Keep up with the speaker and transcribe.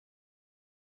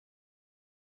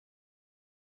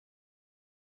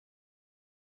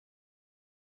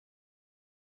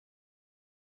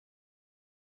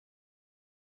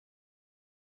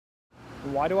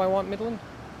Why do I want Midland?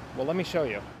 Well, let me show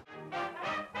you.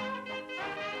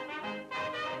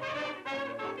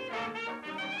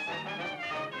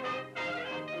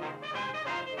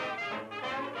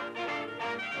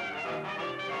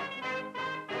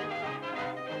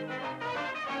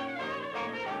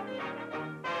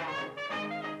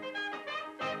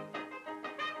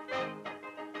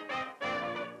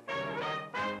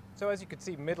 So as you can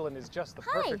see, Midland is just the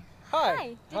perfect...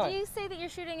 Hi. Did you say that you're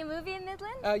shooting a movie in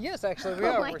Midland? Yes, actually we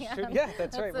are. We're shooting, yeah,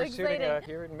 that's right. So We're shooting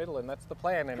here in Midland. That's the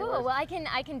plan, anyway. Cool. Well, I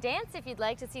can dance if you'd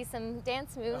like to see some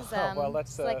dance moves. Well,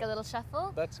 that's like a little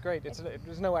shuffle. That's great.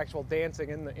 There's no actual dancing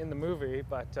in the movie,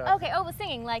 but okay. Oh, well,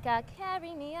 singing like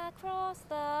 "Carry me across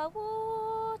the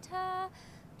water."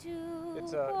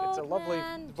 It's a lovely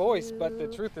voice, but the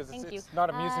truth is it's not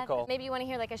a musical. Maybe you want to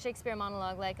hear like a Shakespeare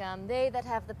monologue, like they that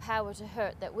have the power to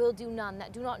hurt, that will do none,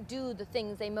 that do not do the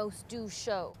things they most do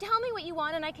show. Tell me what you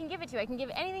want and I can give it to you. I can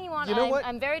give anything you want. You know what?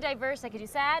 I'm very diverse. I could do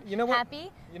sad, you know what?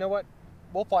 happy. You know what?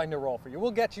 We'll find a role for you. We'll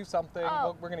get you something.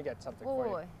 Oh. We're gonna get something for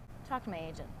you. Talk to my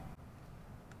agent.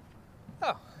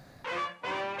 Oh.